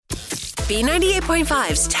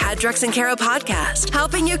B98.5's Tad, Drex, and Kara podcast,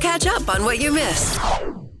 helping you catch up on what you missed.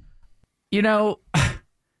 You know,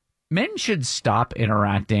 men should stop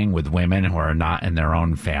interacting with women who are not in their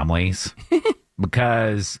own families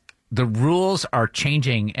because the rules are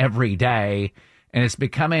changing every day and it's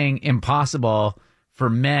becoming impossible for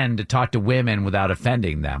men to talk to women without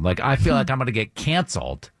offending them. Like, I feel like I'm going to get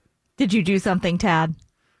canceled. Did you do something, Tad?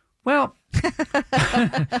 Well,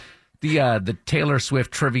 the Taylor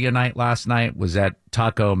Swift trivia night last night was at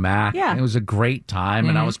Taco Mac. Yeah. It was a great time.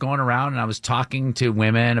 And I was going around and I was talking to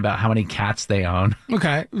women about how many cats they own.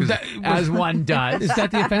 Okay. As one does. Is that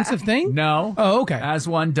the offensive thing? No. Oh, okay. As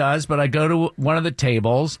one does. But I go to one of the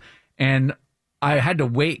tables and I had to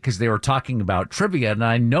wait because they were talking about trivia. And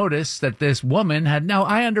I noticed that this woman had, now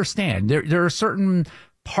I understand there are certain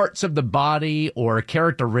parts of the body or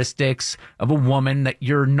characteristics of a woman that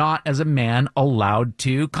you're not as a man allowed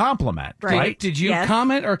to compliment, right? Did you Yes.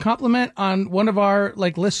 comment or compliment on one of our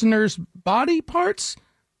listeners' body parts?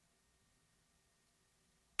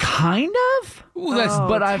 Kind of. Ooh,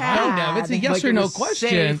 but I've Tad. kind of. It's a yes Like, or it no was question.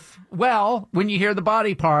 safe. Well, when you hear the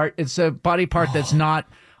body part, it's a body part that's not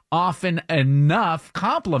often enough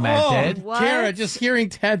complimented. What? Kara, just hearing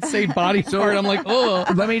Ted say body part, I'm like, oh.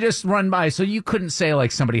 Let me just run by. So you couldn't say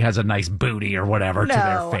like somebody has a nice booty or whatever to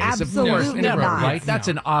their No, face. absolutely of course, never, not. right? That's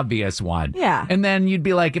an obvious one. Yeah. And then you'd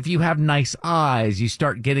be like, if you have nice eyes, you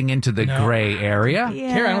start getting into the gray area.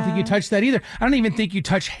 Yeah. Kara, I don't think you touch that either. I don't even think you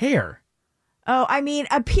touch hair. Oh, I mean,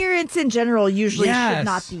 appearance in general usually Yes. should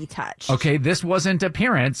not be touched. Okay, this wasn't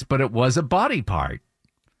appearance, but it was a body part.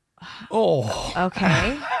 Oh.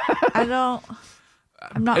 Okay. I'm not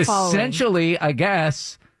following. Essentially, I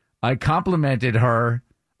guess, I complimented her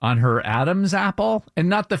on her Adam's apple, and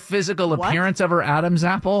not the physical appearance of her Adam's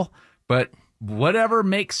apple, but whatever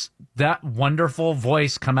makes that wonderful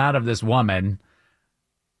voice come out of this woman,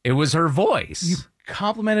 it was her voice. You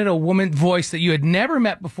complimented a woman's voice that you had never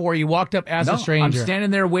met before. You walked up as a stranger. I'm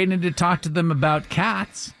standing there waiting to talk to them about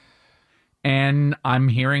cats, and I'm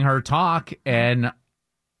hearing her talk, and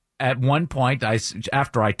at one point,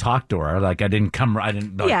 after I talked to her, like let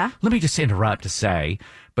me just interrupt to say,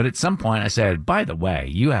 but at some point I said, by the way,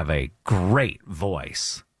 you have a great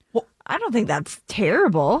voice. I don't think that's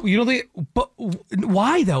terrible. You don't think, but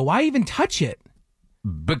why though? Why even touch it?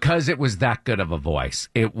 Because it was that good of a voice.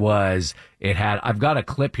 I've got a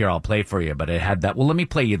clip here I'll play for you, but it had that. Well, let me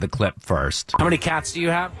play you the clip first. How many cats do you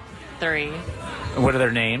have? 3. What are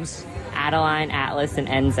their names? Adeline, Atlas, and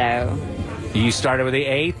Enzo. You started with the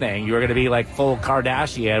A thing. You were going to be like full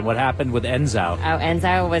Kardashian. What happened with Enzo? Oh,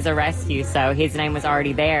 Enzo was a rescue, so his name was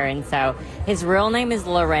already there. And so his real name is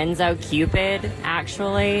Lorenzo Cupid,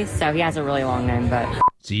 actually. So he has a really long name, but...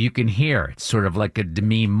 So you can hear it's sort of like a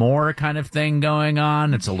Demi Moore kind of thing going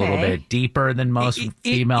on. It's a little bit deeper than most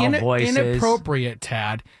female voices. Inappropriate,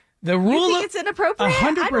 Tad. The rule You think it's inappropriate?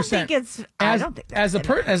 100%. I don't think it's. I don't think that's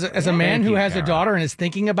as a man who has a daughter and is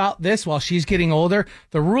thinking about this while she's getting older,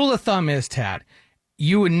 the rule of thumb is, Tad,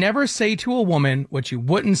 you would never say to a woman what you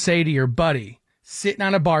wouldn't say to your buddy sitting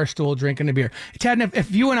on a bar stool drinking a beer. Tad,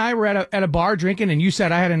 if you and I were at a bar drinking and you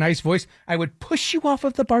said I had a nice voice, I would push you off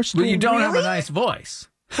of the bar stool. But you don't have a nice voice.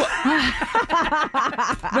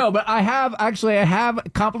 No, but I have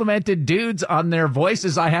complimented dudes on their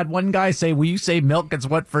voices. I had one guy say, "Will you say milk? It's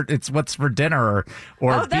what's for dinner,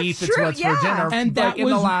 or beef? It's what's for dinner." And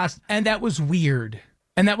that was weird,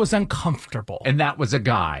 and that was uncomfortable. And that was a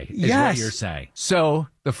guy. Is what you're saying. So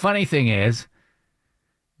the funny thing is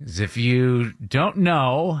if you don't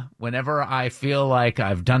know, whenever I feel like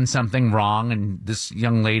I've done something wrong, and this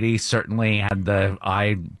young lady certainly had the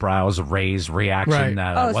eyebrows raised reaction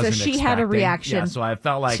that I wasn't so she expecting. had a reaction. Yeah, so I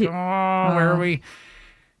felt like, where are we?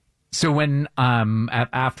 So when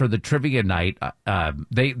after the trivia night,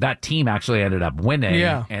 that team actually ended up winning.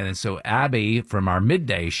 Yeah. And so Abby from our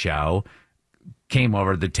midday show came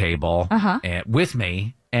over to the table with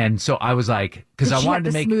me. And so I was like, because I wanted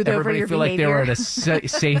to make everybody feel like they were at a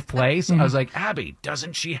safe place. I was like, Abby,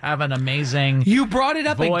 doesn't she have an amazing You brought it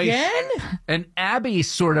up voice? again? And Abby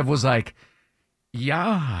sort of was like,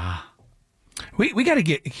 yeah. We got to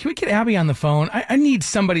can we get Abby on the phone? I need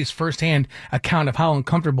somebody's firsthand account of how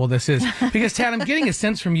uncomfortable this is. Because, Tad, I'm getting a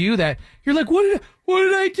sense from you that you're like, what did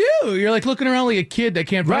I do? You're like looking around like a kid that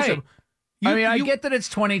can't press it. I get that it's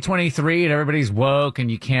 2023 and everybody's woke and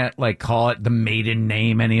you can't like call it the maiden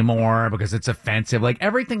name anymore because it's offensive. Like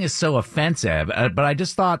everything is so offensive. But I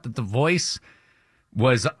just thought that the voice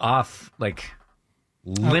was off. Like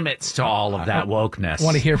limits to all of that wokeness. I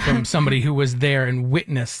want to hear from somebody who was there and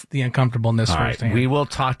witnessed the uncomfortableness firsthand. We will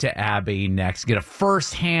talk to Abby next. Get a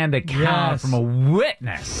first-hand account from a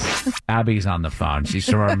witness. Abby's on the phone. She's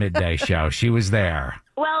from our midday show. She was there.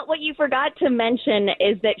 Well, what you forgot to mention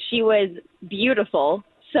is that she was beautiful.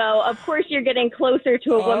 So, of course, you're getting closer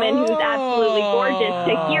to a woman who's absolutely gorgeous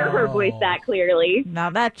to hear her voice that clearly. Now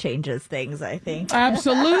that changes things, I think.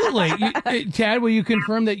 Absolutely. Chad, will you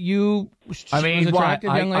confirm that was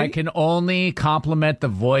attractive young lady? I can only compliment the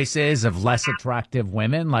voices of less attractive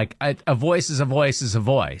women. Like, a voice is a voice is a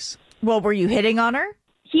voice. Well, were you hitting on her?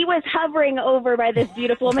 He was hovering over by this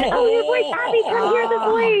beautiful woman. Oh, your voice, Abby, come hear the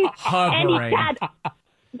voice. Hovering. And he said,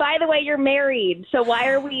 by the way, you're married, so why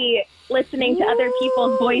are we listening to other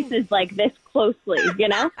people's voices like this closely, you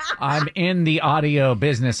know? I'm in the audio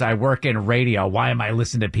business. I work in radio. Why am I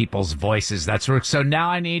listening to people's voices? So now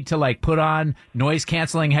I need to, like, put on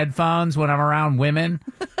noise-canceling headphones when I'm around women?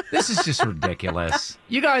 This is just ridiculous.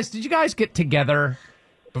 Did you guys get together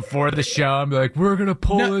before the show? I'm like, we're going to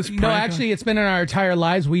pull this prank. No, actually, it's been in our entire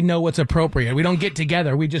lives. We know what's appropriate. We don't get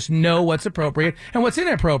together. We just know what's appropriate and what's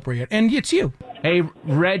inappropriate. And it's you. Hey,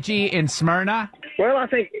 Reggie in Smyrna? Well, I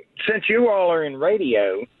think since you all are in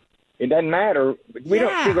radio, it doesn't matter. We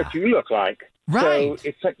don't see what you look like. Right. So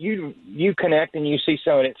it's like you connect and you see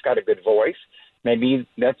someone that's got a good voice. Maybe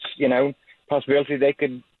that's, possibility they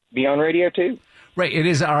could be on radio too. Right, it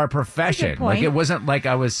is our profession. Like, it wasn't like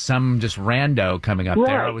I was some just rando coming up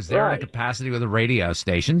there. I was there in a capacity with a radio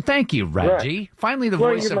station. Thank you, Reggie. Right. Finally, the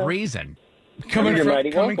voice of reason. Coming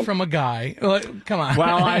from a guy. Come on.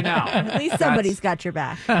 Well, I know. At least somebody's got your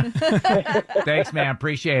back. Thanks, man.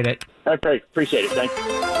 Appreciate it. Okay, appreciate it. Thank you.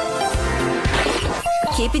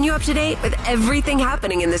 Keeping you up to date with everything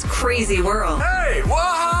happening in this crazy world. Hey, what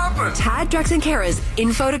happened? Tad, Drex, and Kara's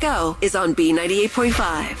Info to Go is on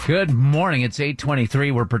B98.5. Good morning. It's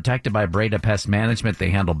 8:23. We're protected by Breda Pest Management. They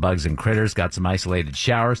handle bugs and critters. Got some isolated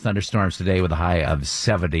showers, thunderstorms today with a high of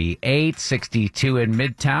 78, 62 in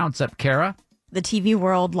Midtown. What's up, Kara? The TV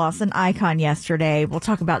world lost an icon yesterday. We'll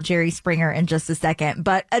talk about Jerry Springer in just a second.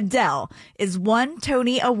 But Adele is one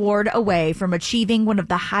Tony Award away from achieving one of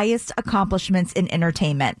the highest accomplishments in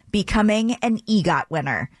entertainment, becoming an EGOT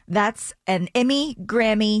winner. That's an Emmy,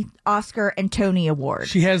 Grammy, Oscar, and Tony Award.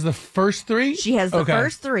 She has the first three? She has the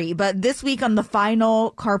first three. But this week on the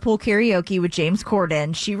final Carpool Karaoke with James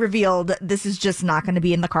Corden, she revealed this is just not going to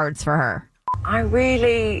be in the cards for her. I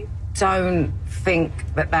really don't think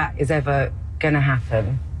that is ever going to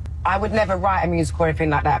happen. I would never write a musical or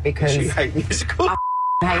anything like that because You hate musicals?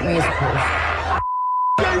 I hate musicals.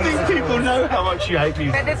 I don't think people know how much you hate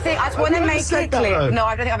musicals. But the thing, I just want to make it clear. No,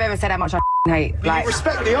 I don't think I've ever said how much I hate. But you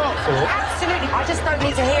respect the art form. Absolutely. I just don't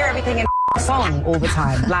need to hear everything in a song all the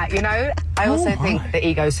time. I also think the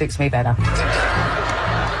ego suits me better.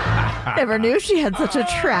 Never knew she had such a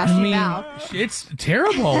trashy mouth. It's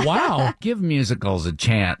terrible. Wow. Give musicals a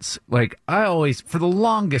chance. Like, for the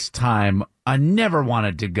longest time, I never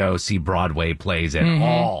wanted to go see Broadway plays at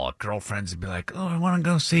all. Girlfriends would be like, oh, I want to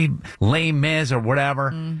go see Les Mis or whatever.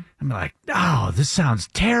 I'm like, oh, this sounds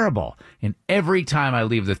terrible. And every time I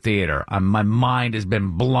leave the theater, my mind has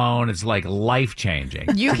been blown. It's like life-changing.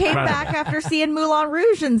 You came back after seeing Moulin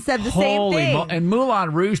Rouge and said the same thing. And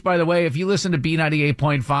Moulin Rouge, by the way, if you listen to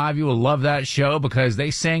B98.5, you will love that show because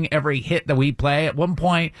they sing every hit that we play. At one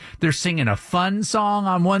point, they're singing a fun song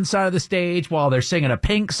on one side of the stage while they're singing a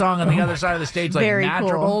Pink song on the other side of the stage, like Very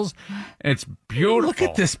Madrigals. Cool. It's beautiful. Look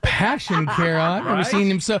at this passion, Kara. I've never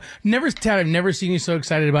seen him I've never seen you so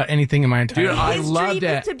excited about anything in my entire life. I His loved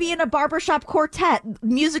dream it. is to be in a barbershop quartet.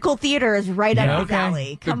 Musical theater is right up his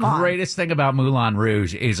alley. Come on. The greatest thing about Moulin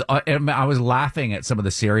Rouge is I was laughing at some of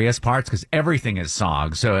the serious parts because everything is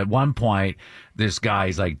song. So at one point, this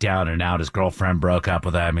guy's like down and out. His girlfriend broke up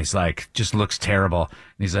with him. He's like, just looks terrible.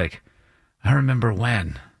 And he's like, I remember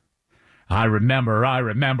when I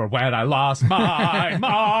lost my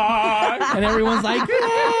mind. And everyone's like,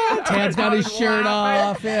 yeah. Tad's got his shirt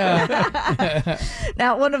off. Yeah.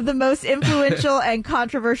 Now, one of the most influential and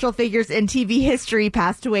controversial figures in TV history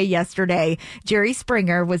passed away yesterday. Jerry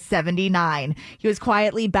Springer was 79. He was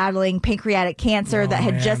quietly battling pancreatic cancer that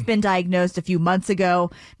had just been diagnosed a few months ago.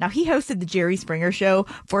 Now, he hosted the Jerry Springer Show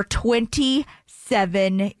for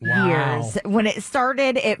 27 years. When it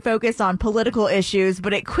started, it focused on political issues,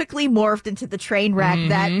 but it quickly morphed into the train wreck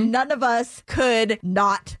that none of us could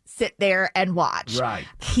not sit there and watch. Right.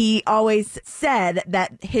 He always said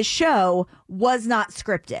that his show was not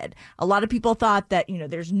scripted. A lot of people thought that,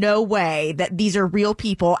 there's no way that these are real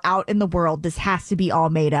people out in the world. This has to be all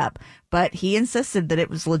made up. But he insisted that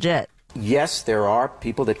it was legit. Yes, there are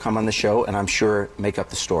people that come on the show and I'm sure make up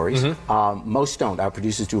the stories. Most don't. Our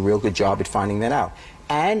producers do a real good job at finding that out.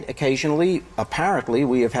 And occasionally, apparently,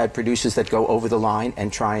 we have had producers that go over the line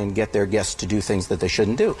and try and get their guests to do things that they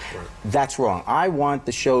shouldn't do. Right. That's wrong. I want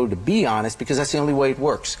the show to be honest because that's the only way it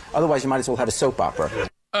works. Otherwise, you might as well have a soap opera.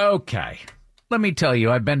 Okay. Let me tell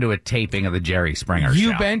you, I've been to a taping of the Jerry Springer show.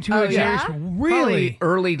 You've been to a Jerry Springer? Really? Probably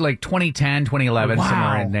early, like 2010, 2011,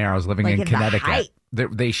 somewhere in there. I was living in Connecticut.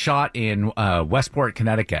 They shot in Westport,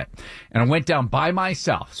 Connecticut. And I went down by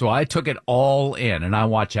myself. So I took it all in and I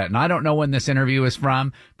watched that. And I don't know when this interview is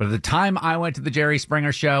from, but at the time I went to the Jerry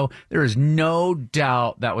Springer show, there is no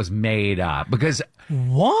doubt that was made up. Because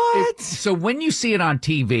so when you see it on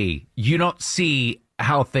TV, you don't see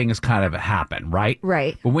how things kind of happen, right?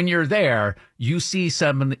 Right. But when you're there, you see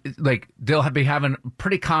some, like, they'll be having a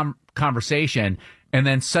pretty conversation. And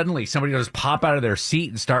then suddenly somebody will just pop out of their seat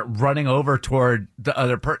and start running over toward the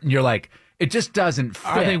other person. You're like, it just doesn't fit.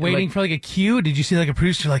 Are they waiting for like a cue? Did you see like a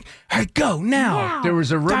producer like, hey, go now? There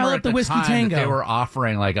was a rumor at the Whiskey time Tango. that they were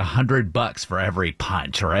offering like $100 for every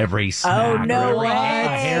punch or every smack. Oh, no or every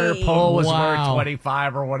way. hair pull was worth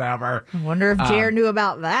 25 or whatever. I wonder if Jer knew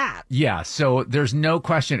about that. Yeah, so there's no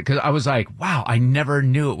question, because I was like, wow, I never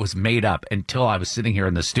knew it was made up until I was sitting here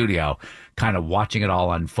in the studio kind of watching it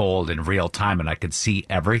all unfold in real time, and I could see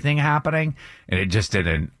everything happening, and it just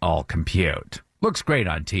didn't all compute. Looks great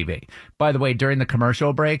on TV. By the way, during the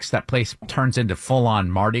commercial breaks, that place turns into full-on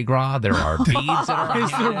Mardi Gras. There are beads that are Is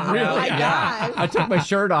there really? Yeah. I took my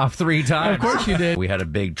shirt off 3 times. Of course you did. We had a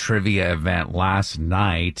big trivia event last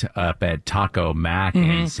night up at Taco Mac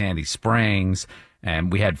in Sandy Springs,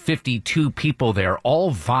 and we had 52 people there, all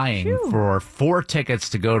vying for 4 tickets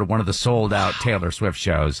to go to one of the sold-out Taylor Swift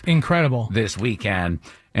shows. Incredible. This weekend.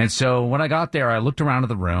 And so when I got there, I looked around at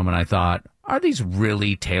the room and I thought, are these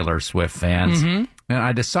really Taylor Swift fans? And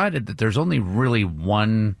I decided that there's only really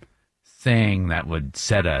one thing that would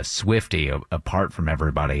set a Swiftie apart from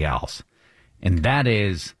everybody else. And that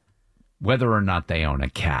is whether or not they own a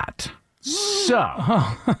cat. So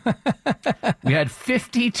we had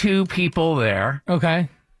 52 people there. Okay.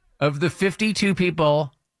 Of the 52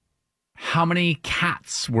 people, how many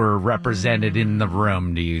cats were represented in the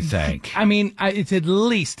room, do you think? I mean, it's at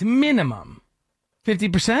least minimum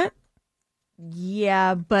 50%.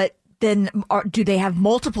 Yeah, but then do they have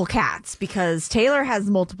multiple cats? Because Taylor has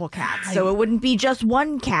multiple cats, so it wouldn't be just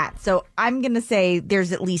one cat. So I'm going to say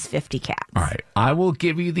there's at least 50 cats. All right. I will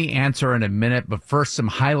give you the answer in a minute, but first some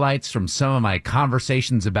highlights from some of my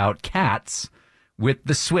conversations about cats with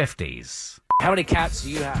the Swifties. How many cats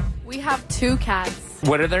do you have? We have 2 cats.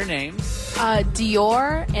 What are their names?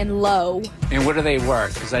 Dior and Lo. And what are they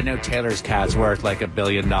worth? Because I know Taylor's cat's worth like $1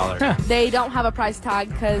 billion. They don't have a price tag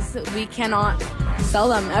because we cannot sell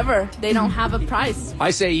them ever. They don't have a price.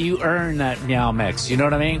 I say you earn that meow mix. You know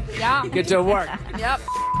what I mean? Yeah. Get to work. Yep.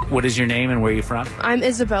 What is your name and where are you from? I'm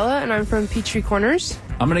Isabella, and I'm from Peachtree Corners.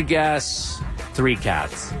 I'm going to guess 3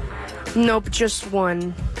 cats. Nope, just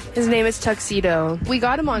 1. His name is Tuxedo. We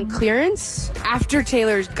got him on clearance after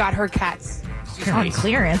Taylor's got her cats. On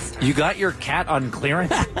clearance? You got your cat on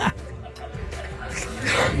clearance?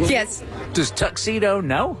 Yes. Does Tuxedo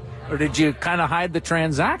know? Or did you kind of hide the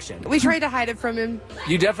transaction? We tried to hide it from him.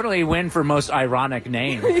 You definitely win for most ironic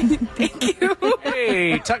name. Thank you.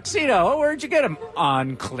 Hey, Tuxedo, where'd you get him?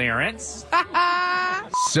 On clearance.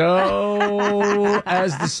 So,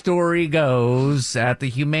 as the story goes, at the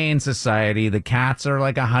Humane Society, the cats are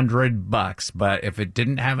like $100, but if it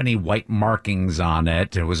didn't have any white markings on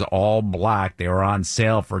it, it was all black, they were on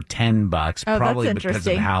sale for $10, probably because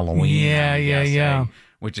of Halloween. Yeah.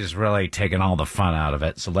 Which is really taking all the fun out of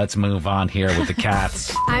it. So let's move on here with the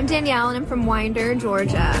cats. I'm Danielle, and I'm from Winder,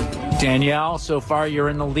 Georgia. Danielle, so far you're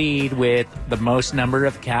in the lead with the most number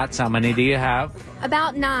of cats. How many do you have?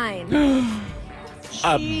 About 9.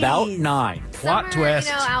 About 9. Plot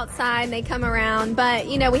twist. Outside, they come around. But,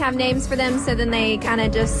 we have names for them, so then they kind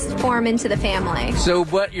of just form into the family. So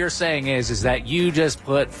what you're saying is that you just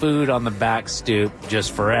put food on the back stoop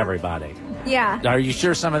just for everybody. Yeah. Are you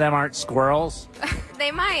sure some of them aren't squirrels? They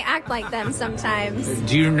might act like them sometimes.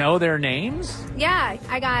 Do you know their names? Yeah,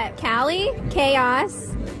 I got Callie, Chaos,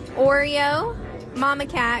 Oreo, Mama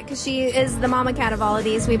Cat, because she is the mama cat of all of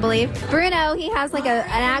these, we believe. Bruno, he has like an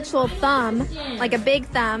actual thumb, like a big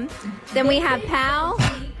thumb. Then we have Pal,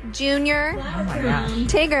 Junior,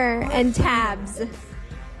 Tigger, and Tabs.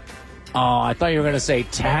 Oh, I thought you were going to say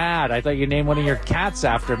Tad. I thought you named one of your cats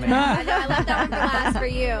after me. I know, I left that one for last for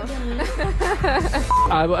you.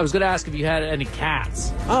 I was going to ask if you had any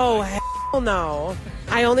cats. Oh, hell no.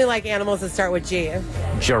 I only like animals that start with G.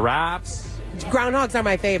 Giraffes? Groundhogs are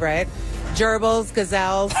my favorite. Gerbils,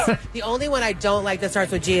 gazelles. The only one I don't like that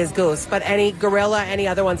starts with G is goose, but any gorilla, any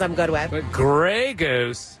other ones I'm good with. But Grey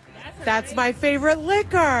Goose. That's my favorite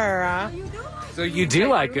liquor. So you do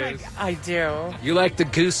like goose? I do. You like the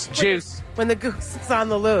goose juice? When the goose is on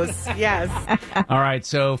the loose, yes. All right,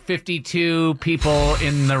 so 52 people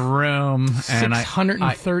in the room. And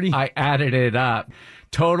 630. I added it up.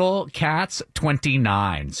 Total cats,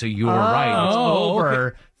 29. So you were right. It's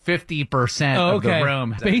over 50% of the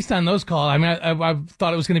room. Based on those calls, I mean, I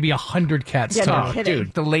thought it was going to be 100 cats. Yeah, no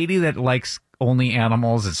Dude, the lady that likes only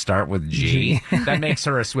animals that start with G, that makes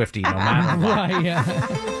her a Swiftie no matter what. Right,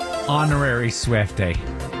 yeah. Honorary Swiftie.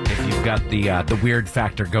 If you've got the weird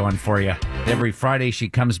factor going for you. Every Friday she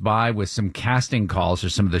comes by with some casting calls for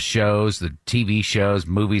some of the shows, the TV shows,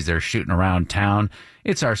 movies they're shooting around town.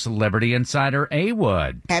 It's our celebrity insider, A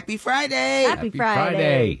Wood. Happy Friday. Happy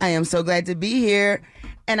Friday. I am so glad to be here.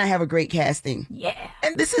 And I have a great casting. Yeah.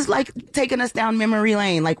 And this is like taking us down memory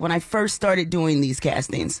lane, like when I first started doing these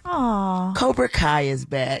castings. Aww. Cobra Kai is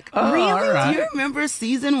back. Oh, really? All right. Do you remember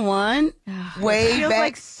season 1? Way feels back.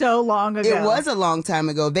 like so long ago. It was a long time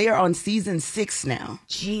ago. They are on season 6 now.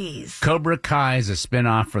 Jeez. Cobra Kai is a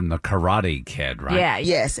spinoff from the Karate Kid, right? Yeah.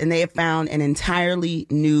 Yes, and they have found an entirely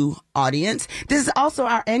new audience. This is also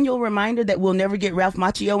our annual reminder that we'll never get Ralph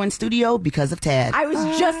Macchio in studio because of Tad. I was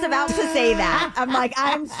just about to say that. I'm like,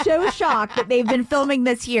 I'm so shocked that they've been filming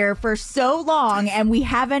this year for so long and we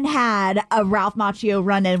haven't had a Ralph Macchio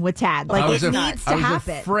run-in with Tad. Like, it needs to happen. I was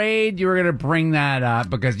afraid you were going to bring that up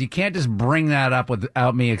because you can't just bring that up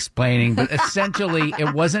without me explaining. But essentially,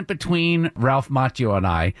 it wasn't between Ralph Macchio and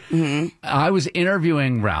I. Mm-hmm. I was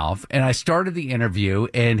interviewing Ralph, and I started the interview,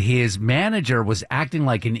 and his manager was acting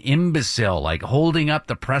like an imbecile, like holding up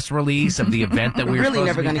the press release of the event that we were really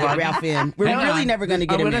never going to get Ralph in. We're really never going to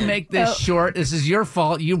get him in. I'm going to make this short. This is your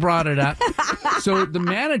fault. You brought it up. So the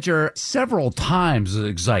manager several times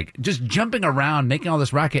was like just jumping around, making all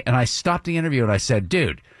this racket. And I stopped the interview and I said,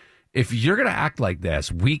 dude, if you're going to act like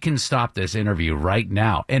this, we can stop this interview right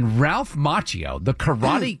now. And Ralph Macchio, the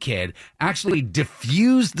Karate Kid, actually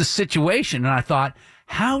diffused the situation. And I thought,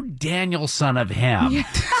 how Daniel son of him.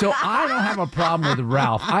 Yeah. So I don't have a problem with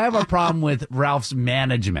Ralph. I have a problem with Ralph's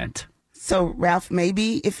management. So, Ralph,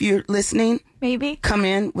 maybe if you're listening, come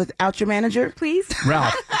in without your manager. Please.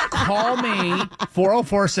 Ralph, call me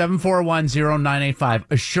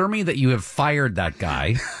 404-741-0985. Assure me that you have fired that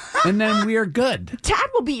guy, and then we are good.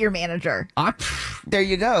 Tad will be your manager. There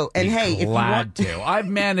you go. And hey, if you want to. I've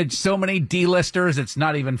managed so many D-listers, it's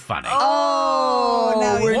not even funny. Oh,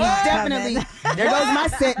 no, we're definitely. There goes my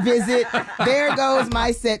set visit. There goes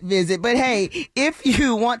my set visit. But hey, if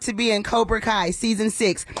you want to be in Cobra Kai season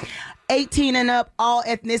 6, 18 and up, all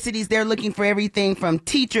ethnicities. They're looking for everything from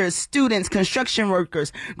teachers, students, construction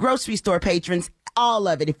workers, grocery store patrons, all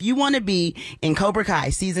of it. If you want to be in Cobra Kai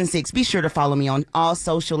season 6, be sure to follow me on all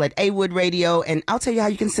social at A Wood Radio, and I'll tell you how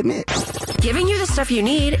you can submit. Giving you the stuff you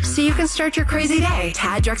need so you can start your crazy day.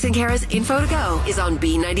 Tad, Drex, and Kara's Info to Go is on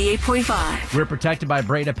B98.5. We're protected by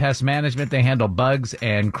Breda Pest Management. They handle bugs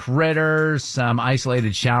and critters. Some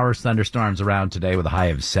isolated showers, thunderstorms around today with a high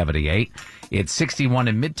of 78. It's 61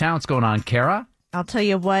 in Midtown. What's going on, Kara? I'll tell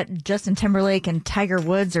you what Justin Timberlake and Tiger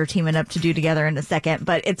Woods are teaming up to do together in a second,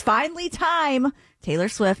 but it's finally time. Taylor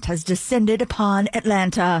Swift has descended upon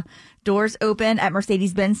Atlanta. Doors open at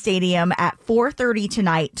Mercedes-Benz Stadium at 4:30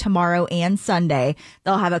 tonight, tomorrow, and Sunday.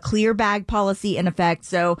 They'll have a clear bag policy in effect.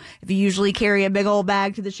 So if you usually carry a big old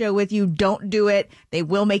bag to the show with you, don't do it. They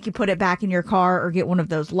will make you put it back in your car or get one of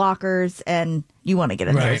those lockers, and you want to get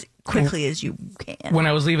in there as quickly as you can. When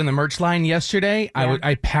I was leaving the merch line yesterday,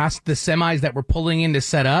 I passed the semis that were pulling in to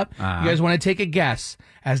set up. You guys want to take a guess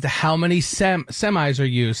as to how many semis are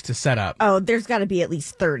used to set up? Oh, there's got to be at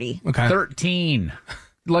least 30. Okay. 13.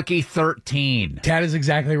 Lucky 13. That is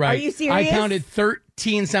exactly right. Are you serious? I counted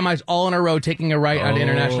 13 semis all in a row taking a right on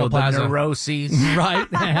International Plaza. The neuroses. Right.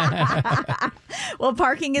 Well,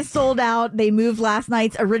 parking is sold out. They moved last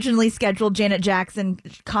night's originally scheduled Janet Jackson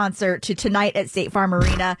concert to tonight at State Farm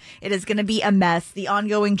Arena. It is going to be a mess. The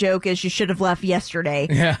ongoing joke is you should have left yesterday.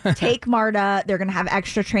 Yeah. Take MARTA. They're going to have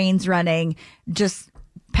extra trains running. Just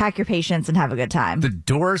pack your patience and have a good time. The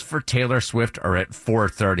doors for Taylor Swift are at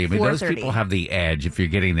 4:30. I mean, those people have the edge if you're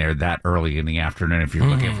getting there that early in the afternoon, if you're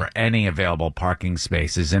looking for any available parking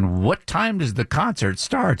spaces. And what time does the concert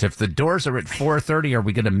start? If the doors are at 4:30, are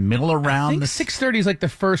we going to middle around? I think 6:30 is like the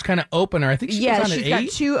first kind of opener. I think she's on at 8. She's got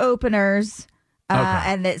 2 openers.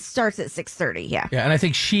 And it starts at 6:30. Yeah. Yeah, and I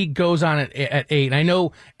think she goes on at 8. And I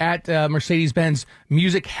know at Mercedes-Benz,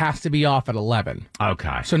 music has to be off at 11.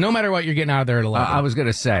 Okay. So no matter what, you're getting out of there at 11. I was going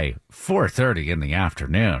to say 4:30 in the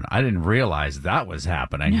afternoon. I didn't realize that was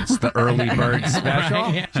happening. It's the early bird special.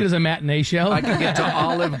 Right, yeah. She does a matinee show. I could get to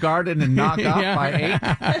Olive Garden and knock off by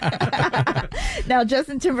 8. Now,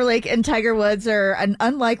 Justin Timberlake and Tiger Woods are an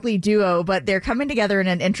unlikely duo, but they're coming together in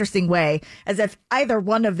an interesting way, as if either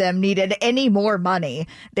one of them needed any more money.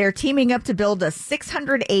 They're teaming up to build a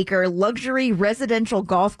 600-acre luxury residential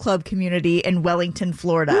golf club community in Wellington,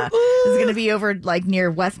 Florida. This is going to be over like near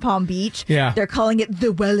West Palm Beach. Yeah. They're calling it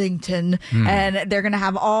the Wellington, and they're going to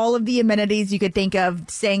have all of the amenities you could think of,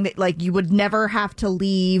 saying that like you would never have to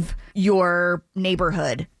leave your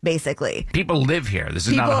neighborhood, basically. People live here. This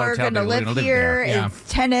is People not a are hotel. going to They're live gonna here. there. Yeah. It's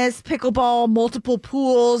tennis, pickleball, multiple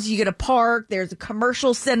pools. You get a park. There's a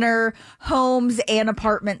commercial center, homes, and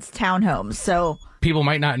apartments, townhomes. So people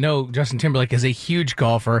might not know Justin Timberlake is a huge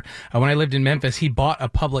golfer. When I lived in Memphis, he bought a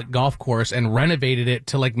public golf course and renovated it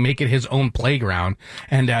to like make it his own playground.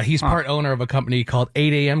 And he's part owner of a company called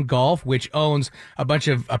 8 a.m. Golf, which owns a bunch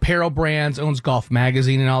of apparel brands, owns Golf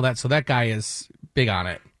Magazine and all that. So that guy is big on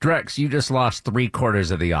it. Drex, you just lost 3/4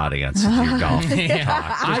 of the audience to your golf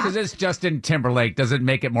talk. Just because it's Justin Timberlake doesn't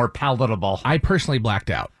make it more palatable. I personally blacked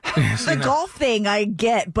out. the golf thing I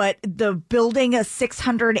get, but the building a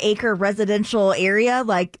 600-acre residential area,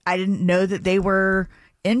 like I didn't know that they were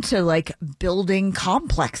into like building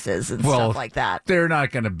complexes and stuff like that. They're not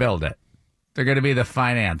going to build it. They're going to be the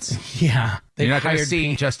finance. Yeah. You're not going to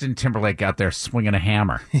see Justin Timberlake out there swinging a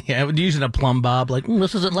hammer. Yeah, using a plumb bob, like,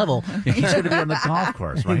 this isn't level. He's going to be on the golf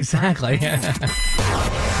course, right? Exactly.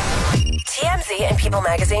 TMZ and People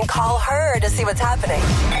Magazine call her to see what's happening.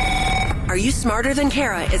 Are You Smarter Than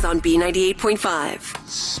Kara is on B98.5.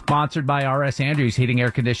 Sponsored by R.S. Andrews Heating,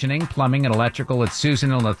 Air Conditioning, Plumbing, and Electrical. It's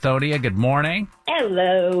Susan and Lithonia. Good morning.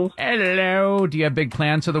 Hello. Hello. Do you have big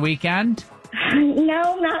plans for the weekend?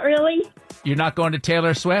 No, not really. You're not going to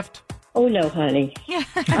Taylor Swift? Oh, no, honey.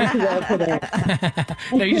 I'm too old for that.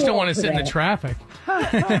 No, you just don't want to sit in the traffic. No,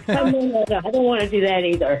 I don't want to do that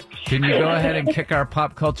either. Can you go ahead and kick our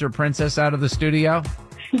pop culture princess out of the studio?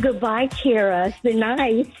 Goodbye, Kara. It's been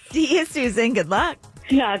nice. See you, Susan. Good luck.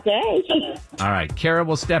 Okay. All right, Kara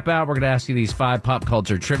will step out. We're going to ask you these 5 pop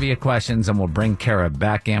culture trivia questions, and we'll bring Kara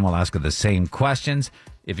back in. We'll ask her the same questions.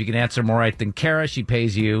 If you can answer more right than Kara, she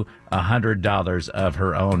pays you $100 of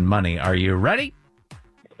her own money. Are you ready?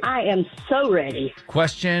 I am so ready.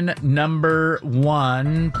 Question number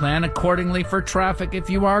 1. Plan accordingly for traffic if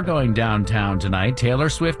you are going downtown tonight. Taylor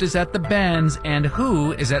Swift is at the Benz, and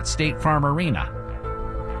who is at State Farm Arena?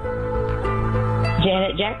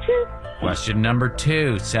 Janet Jackson? Question number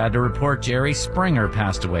 2. Sad to report Jerry Springer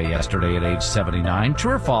passed away yesterday at age 79.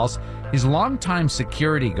 True or false? His longtime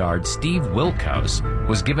security guard, Steve Wilkos,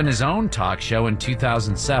 was given his own talk show in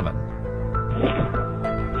 2007.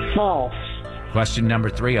 False. Question number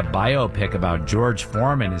 3. A biopic about George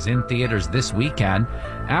Foreman is in theaters this weekend.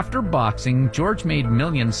 After boxing, George made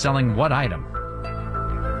millions selling what item?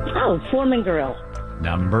 Oh, Foreman Grill.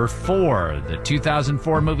 Number 4. The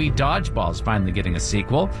 2004 movie Dodgeball is finally getting a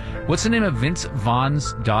sequel. What's the name of Vince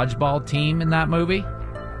Vaughn's dodgeball team in that movie?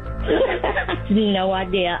 No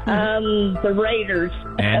idea. The Raiders.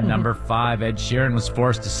 And number 5, Ed Sheeran was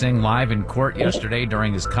forced to sing live in court yesterday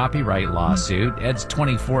during his copyright lawsuit. Ed's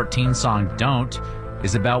 2014 song Don't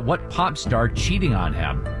is about what pop star cheating on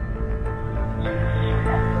him?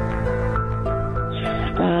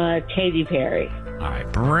 Katy Perry. All right,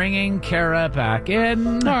 bringing Kara back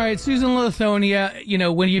in. All right, Susan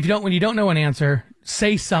Lithonia, when you don't know an answer,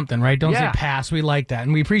 say something, right? Don't say pass. We like that.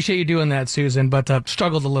 And we appreciate you doing that, Susan, but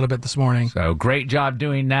struggled a little bit this morning. So great job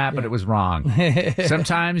doing that, but it was wrong.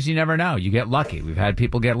 Sometimes you never know. You get lucky. We've had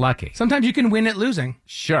people get lucky. Sometimes you can win at losing.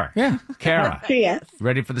 Sure. Yeah. Kara, yes.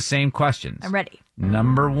 Ready for the same questions? I'm ready.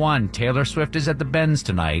 Number 1, Taylor Swift is at the Benz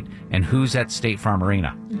tonight, and who's at State Farm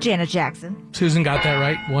Arena? Janet Jackson. Susan got that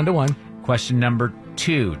right, 1-1. Question number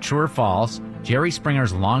 2, true or false? Jerry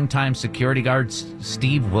Springer's longtime security guard,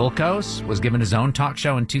 Steve Wilkos, was given his own talk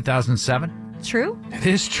show in 2007. True? It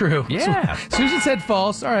is true. Yeah. Susan said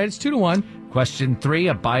false. All right, it's 2-1. Question 3,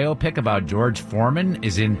 a biopic about George Foreman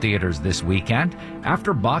is in theaters this weekend.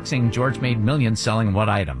 After boxing, George made millions selling what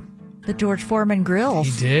item? The George Foreman grills.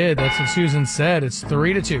 He did. That's what Susan said. It's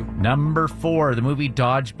 3-2. Number 4, the movie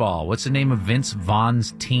Dodgeball. What's the name of Vince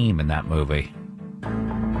Vaughn's team in that movie?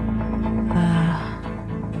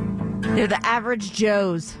 They're the average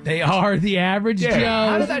Joes. They are the average Joes.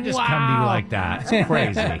 How did that just come to you like that? It's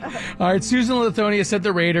crazy. All right, Susan Lithonia said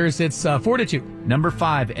the Raiders. It's 4-2. Number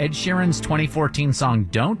 5, Ed Sheeran's 2014 song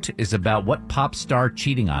Don't is about what pop star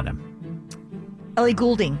cheating on him? Ellie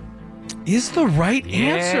Goulding. Is the right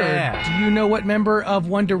answer. Yeah. Do you know what member of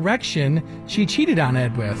One Direction she cheated on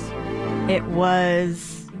Ed with? It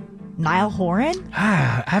was Niall Horan?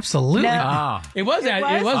 Ah, absolutely. No. It was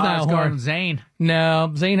Niall Horan. Zayn.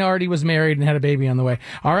 No, Zayn already was married and had a baby on the way.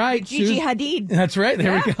 All right. Gigi Hadid. That's right.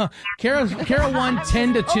 There we go. Kara won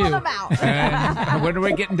 10-2. And when are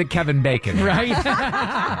we getting to Kevin Bacon? Right.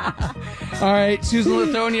 All right, Susan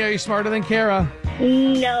Lithonia, are you smarter than Kara?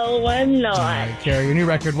 No, I'm not. All right, Kara, your new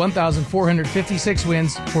record, 1,456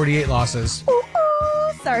 wins, 48 losses. Ooh,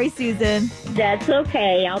 sorry, Susan. That's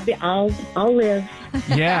okay. I'll live.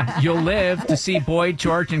 Yeah, you'll live to see Boy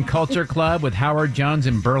George and Culture Club with Howard Jones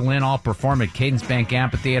in Berlin all perform at Cadence Bank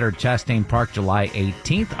Amphitheater, Chastain Park, July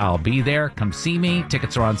 18th. I'll be there. Come see me.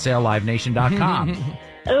 Tickets are on sale, livenation.com.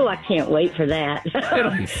 Oh, I can't wait for that.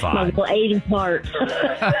 It'll be fun. My little 80 parts.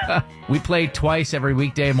 We play twice every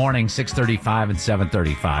weekday morning, 6:35 and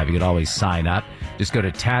 7:35. You could always sign up. Just go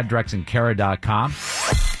to taddrexandkara.com.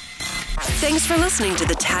 Thanks for listening to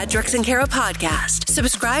the Tad, Drex, and Kara podcast.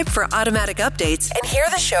 Subscribe for automatic updates and hear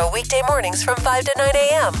the show weekday mornings from 5 to 9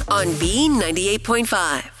 a.m. on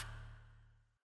B98.5.